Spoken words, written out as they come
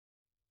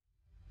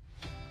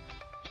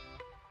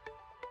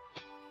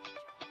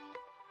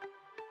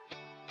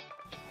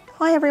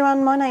Hi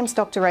everyone, my name's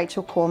Dr.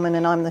 Rachel Corman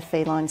and I'm the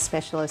feline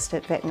specialist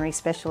at Veterinary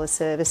Specialist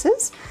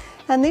Services.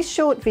 And this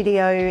short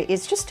video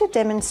is just to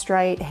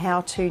demonstrate how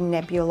to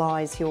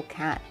nebulise your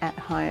cat at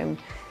home.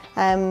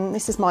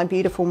 This is my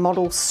beautiful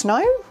model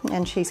Snow,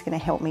 and she's going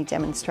to help me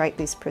demonstrate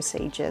this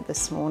procedure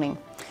this morning.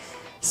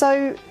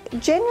 So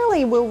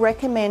generally we'll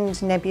recommend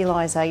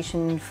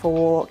nebulisation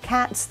for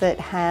cats that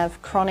have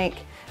chronic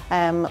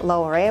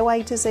lower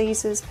airway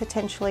diseases,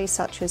 potentially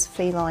such as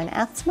feline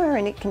asthma,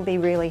 and it can be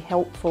really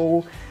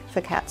helpful for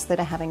cats that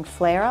are having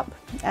flare-up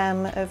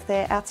of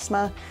their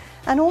asthma,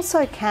 and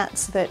also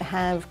cats that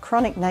have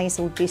chronic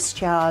nasal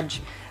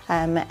discharge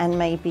and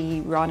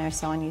maybe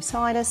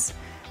rhinosinusitis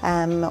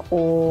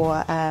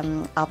or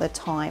other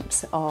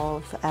types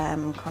of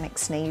chronic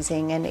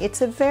sneezing. And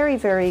it's a very,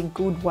 very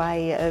good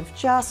way of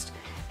just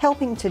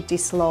helping to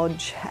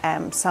dislodge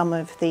some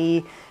of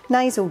the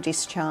nasal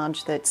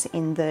discharge that's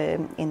in the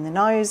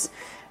nose,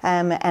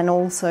 and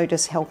also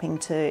just helping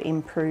to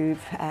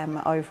improve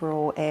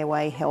overall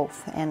airway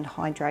health and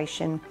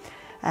hydration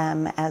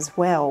as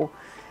well.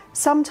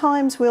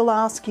 Sometimes we'll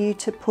ask you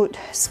to put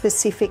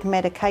specific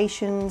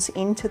medications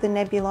into the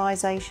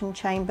nebulisation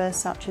chamber,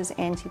 such as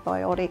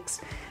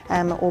antibiotics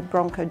or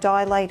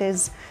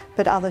bronchodilators,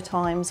 but other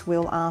times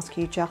we'll ask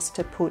you just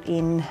to put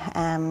in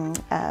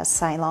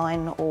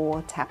saline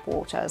or tap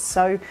water.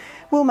 So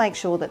we'll make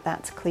sure that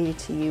that's clear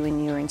to you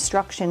in your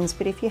instructions,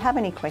 but if you have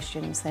any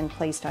questions, then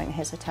please don't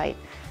hesitate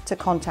to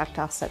contact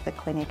us at the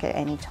clinic at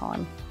any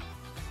time.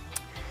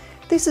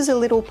 This is a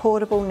little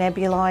portable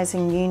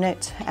nebulising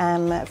unit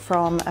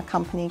from a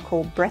company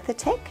called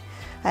Breathatech.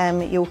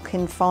 You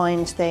can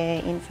find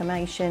their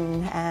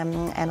information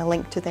and a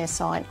link to their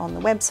site on the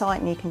website,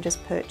 and you can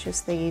just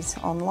purchase these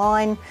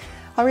online.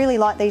 I really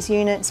like these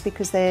units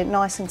because they're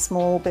nice and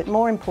small, but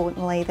more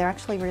importantly, they're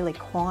actually really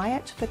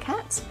quiet for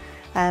cats,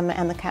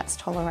 and the cats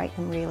tolerate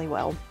them really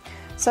well.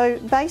 So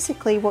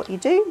basically what you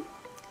do,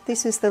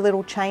 this is the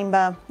little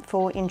chamber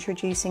for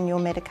introducing your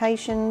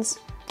medications.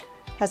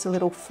 Has a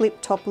little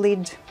flip top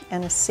lid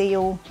and a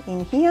seal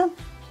in here,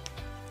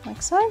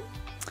 like so.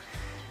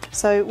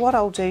 So what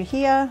I'll do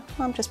here,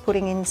 I'm just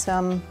putting in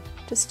some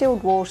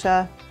distilled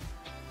water,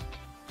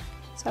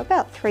 so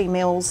about 3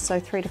 mils, so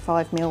 3 to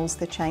 5 mils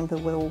the chamber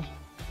will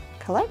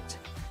collect.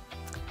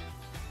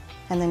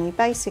 And then you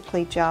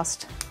basically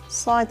just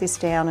slide this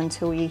down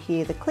until you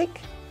hear the click.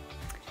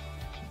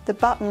 The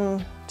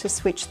button to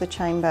switch the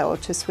chamber or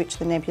to switch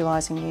the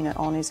nebulising unit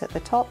on is at the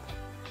top.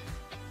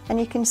 And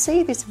you can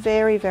see this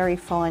very, very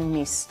fine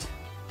mist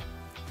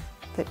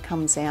that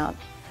comes out.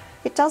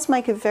 It does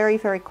make a very,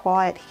 very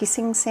quiet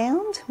hissing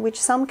sound, which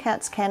some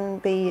cats can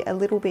be a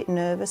little bit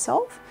nervous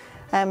of,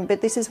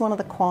 but this is one of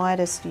the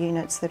quietest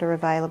units that are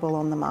available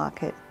on the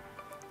market.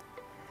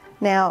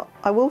 Now,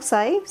 I will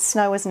say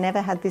Snow has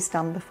never had this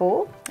done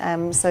before,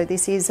 so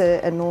this is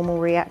a normal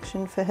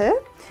reaction for her.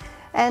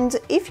 And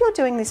if you're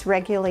doing this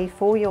regularly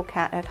for your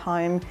cat at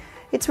home,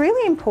 it's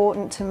really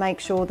important to make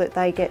sure that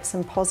they get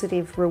some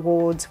positive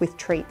rewards with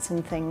treats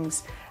and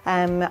things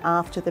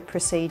after the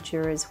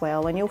procedure as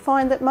well. And you'll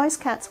find that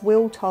most cats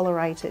will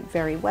tolerate it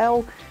very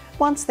well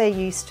once they're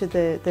used to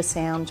the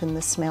sound and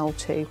the smell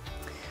too.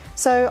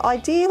 So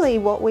ideally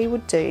what we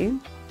would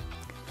do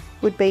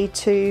would be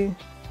to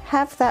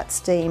have that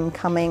steam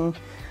coming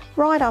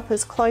right up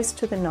as close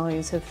to the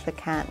nose of the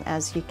cat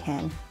as you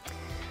can.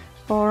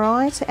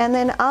 Alright, and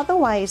then other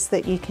ways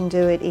that you can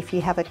do it if you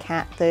have a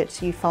cat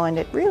that you find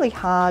it really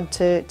hard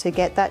to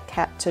get that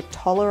cat to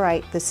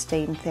tolerate the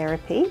steam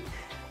therapy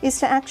is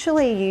to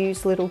actually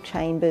use little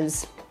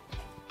chambers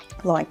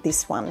like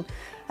this one.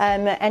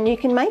 And you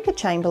can make a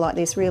chamber like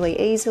this really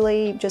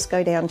easily. Just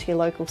go down to your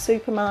local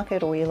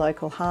supermarket or your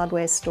local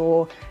hardware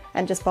store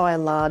and just buy a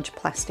large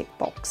plastic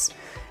box.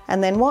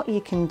 And then what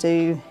you can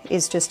do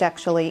is just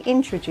actually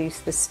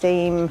introduce the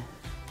steam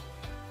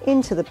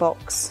into the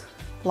box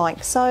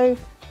like so,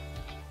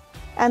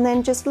 and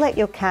then just let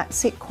your cat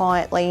sit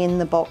quietly in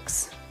the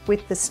box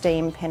with the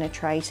steam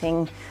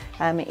penetrating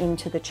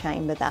into the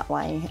chamber that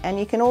way. And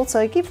you can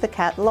also give the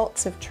cat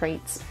lots of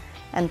treats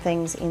and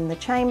things in the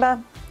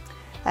chamber,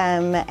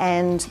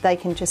 and they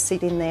can just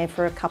sit in there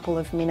for a couple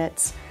of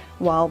minutes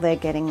while they're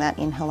getting that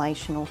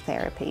inhalational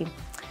therapy.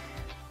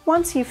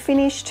 Once you've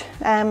finished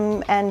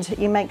and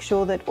you make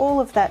sure that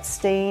all of that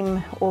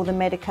steam or the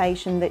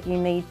medication that you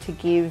need to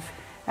give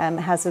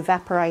has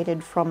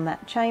evaporated from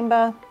that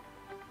chamber,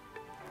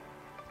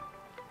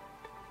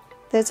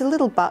 there's a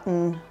little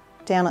button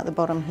down at the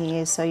bottom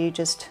here, so you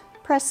just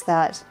press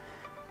that,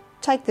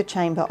 take the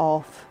chamber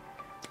off,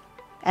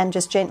 and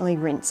just gently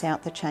rinse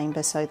out the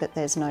chamber so that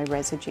there's no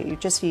residue.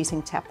 Just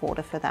using tap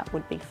water for that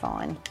would be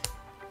fine.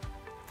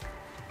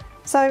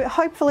 So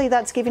hopefully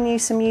that's given you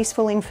some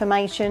useful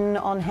information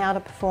on how to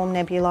perform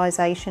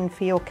nebulisation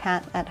for your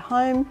cat at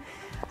home.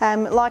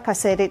 Like I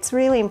said, it's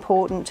really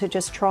important to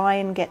just try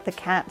and get the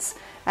cats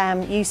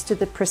used to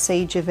the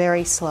procedure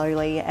very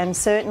slowly, and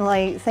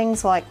certainly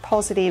things like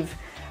positive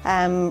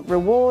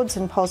rewards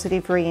and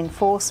positive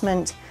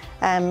reinforcement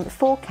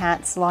for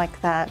cats like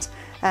that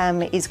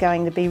is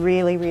going to be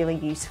really, really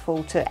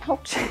useful to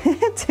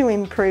to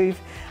improve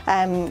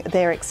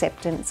their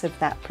acceptance of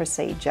that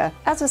procedure.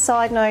 As a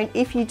side note,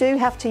 if you do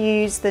have to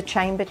use the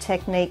chamber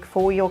technique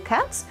for your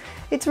cats,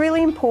 it's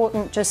really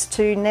important just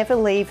to never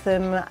leave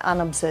them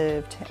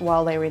unobserved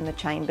while they're in the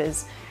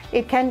chambers.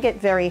 It can get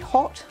very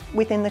hot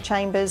within the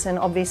chambers, and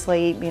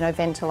obviously,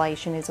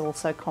 ventilation is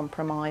also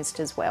compromised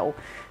as well.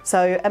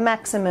 So a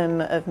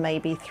maximum of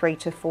maybe 3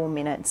 to 4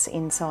 minutes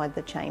inside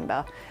the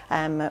chamber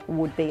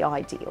would be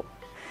ideal.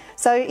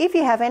 So if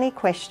you have any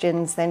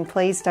questions, then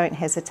please don't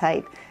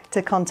hesitate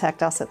to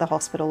contact us at the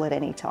hospital at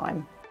any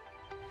time.